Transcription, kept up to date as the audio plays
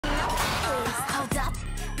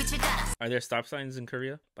Are there stop signs in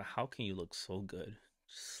Korea? But how can you look so good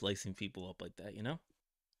just slicing people up like that, you know?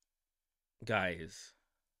 Guys,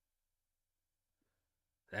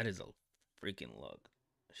 that is a freaking look.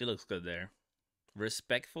 She looks good there.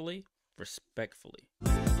 Respectfully, respectfully.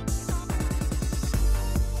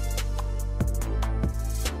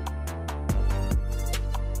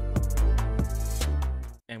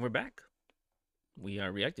 And we're back. We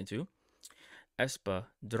are reacting to Aespa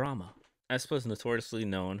drama. Aespa is notoriously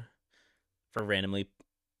known for randomly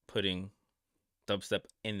putting dubstep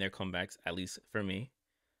in their comebacks, at least for me.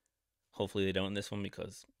 Hopefully they don't in this one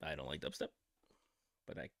because I don't like dubstep,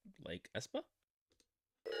 but I like Aespa.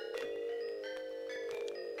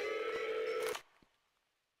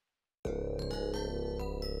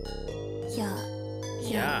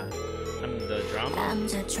 Yeah, I'm the drama. I'm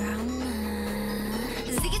the drama.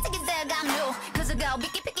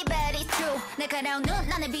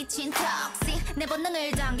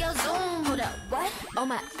 Hold up, what? Oh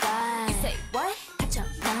my god. You say what?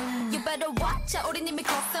 You better watch out. 우린 이미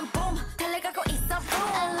cross boom. 달려가고 있어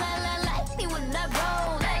boom. La like me when I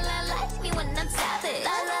roll. La like me when I'm savage.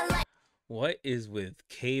 La. What is with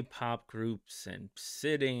K-pop groups and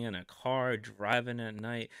sitting in a car, driving at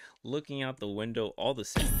night, looking out the window, all the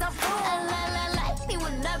same?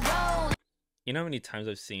 You know how many times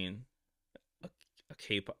I've seen a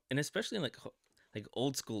K-pop, and especially in like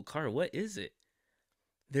old school car, what is it?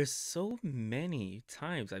 There's so many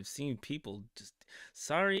times I've seen people just,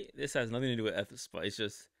 sorry, this has nothing to do with Aespa. It's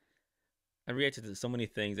just, I reacted to so many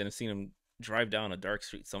things and I've seen them drive down a dark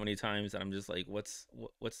street so many times that I'm just like, what's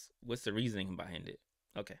the reasoning behind it?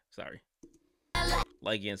 Okay, sorry.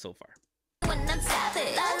 Like again so far.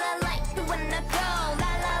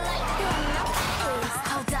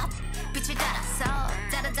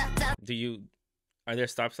 Are there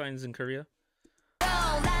stop signs in Korea?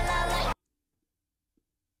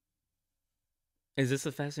 Is this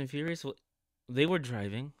a Fast and Furious? Well, they were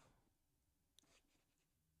driving.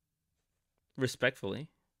 Respectfully.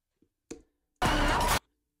 And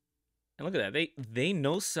look at that. They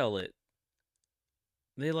no sell it.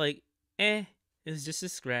 They like, it's just a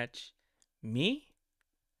scratch. Me,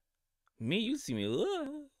 you see me.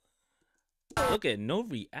 Look at no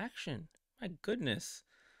reaction. My goodness.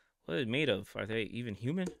 What are they made of? Are they even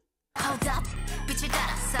human? Hold up, bitch, you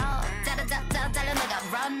got us all. 달려 내가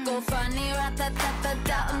run. Go funny,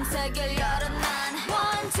 ratatata, 음색을 열어 난.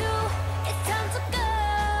 1, 2, it's time to go.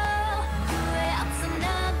 후회 없어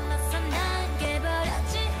난 맞서 난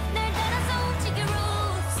깨버렸지. 날 따라서 움직여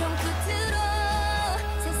roots. 손끝으로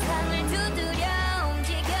세상을 두드려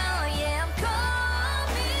움직여. Yeah, I'm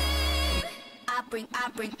coming. I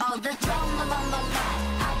bring all the drama,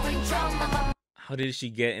 I bring drama. How did she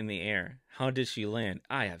get in the air? How did she land?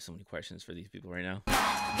 I have so many questions for these people right now.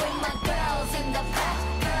 Bring my girls in the back,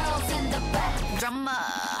 drama.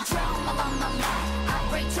 I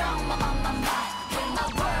bring drama, bring my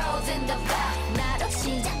world in the back. 나로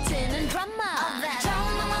시작되는 drama.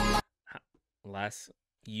 Last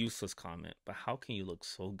useless comment, but how can you look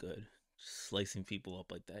so good just slicing people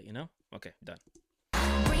up like that, you know? Okay, done.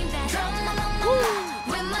 Bring that drama,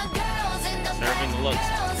 with my girls in the back. Serving looks.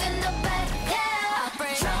 Girls in the back, yeah. I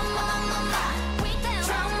bring drama,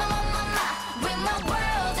 with my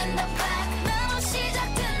world in the back. 나로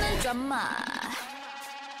시작되는 drama.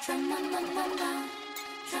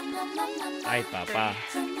 Ay, papá.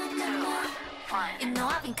 You know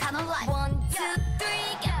I've been kinda like 1, 2,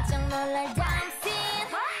 3 깜짝 놀랄 dancing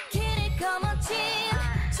길을 거머쥔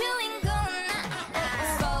주인공은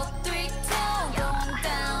나 4, 3, 2 going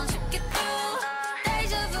down 쉽게 through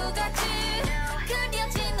데자부 같이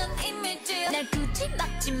그려지는 이미지 날 굳이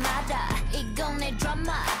막지 마라 이건 내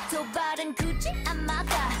드라마 도발은 굳이 안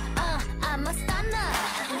막아 I'm a stunner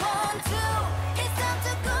 1, 2 it's time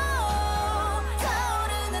to go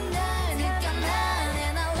타오르는 날 느껴나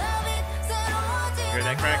and I love it 새로워진 Hear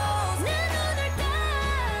that crack?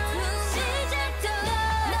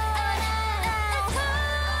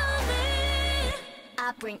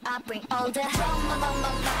 I bring all the drama,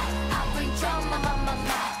 I bring drama,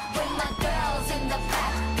 bring my girls in the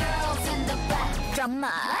back,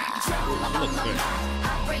 drama. I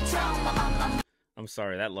bring drama, I'm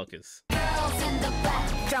sorry, that look is... girls in the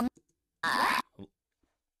back, drama.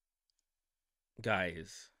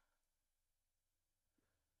 Guys,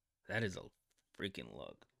 that is a freaking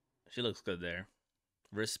look. She looks good there.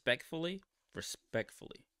 Respectfully,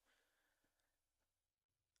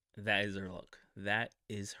 that is her look. That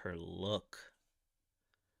is her look.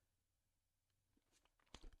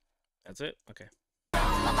 That's it? Okay.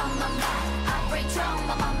 I bring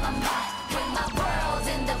drama, bring my world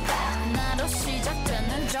in the back. 나로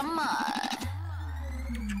시작되는 drama.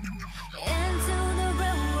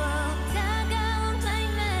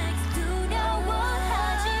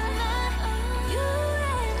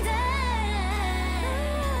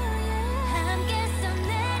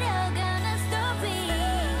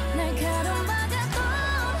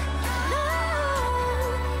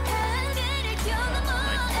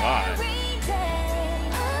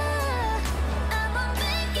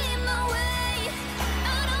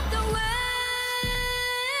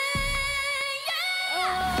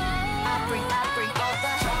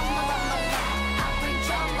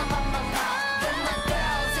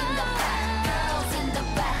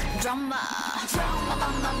 drama. Drama,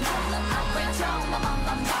 drama, drama. I bring drama,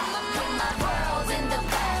 drama, drama. Put my world in the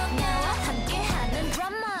bag. 나와 함께하는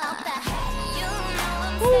drama. You know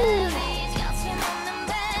I'm savage. 거침없는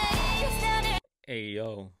babe. Hey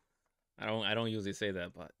yo, I don't usually say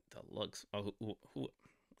that, but the looks. Oh, who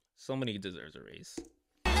so many deserves a raise.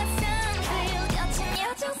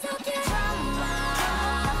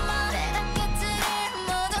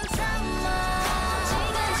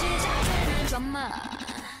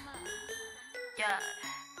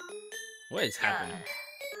 What is happening?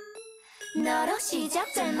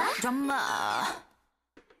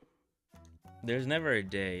 There's never a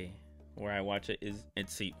day where I watch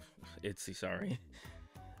Itzy, sorry.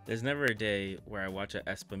 There's never a day where I watch an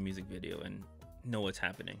Aespa music video and know what's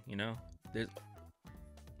happening, you know?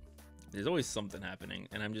 There's always something happening,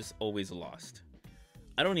 and I'm just always lost.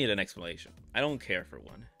 I don't need an explanation. I don't care for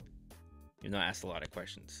one. You've not asked a lot of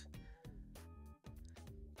questions.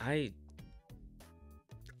 I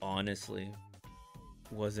honestly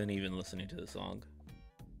wasn't even listening to the song.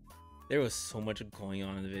 There was so much going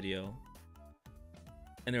on in the video,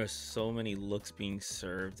 and there were so many looks being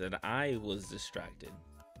served that I was distracted.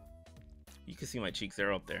 You can see my cheeks,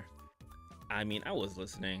 they're up there. I mean, I was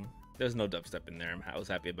listening. There's no dubstep in there. I was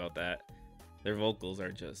happy about that. Their vocals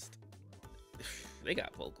are just, they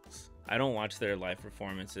got vocals. I don't watch their live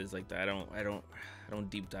performances like that. I don't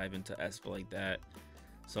deep dive into Aespa like that.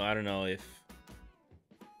 So I don't know if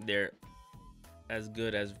they're as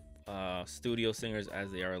good as studio singers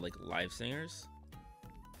as they are like live singers.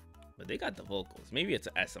 But they got the vocals. Maybe it's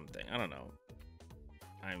a something. I don't know.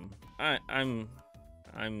 I'm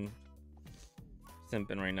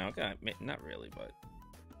simping right now. God, not really, but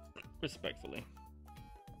respectfully.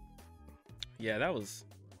 Yeah, that was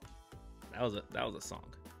a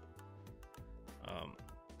song.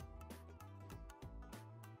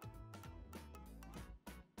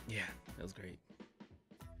 Yeah, that was great.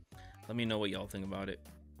 Let me know what y'all think about it.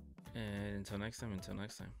 And until next time.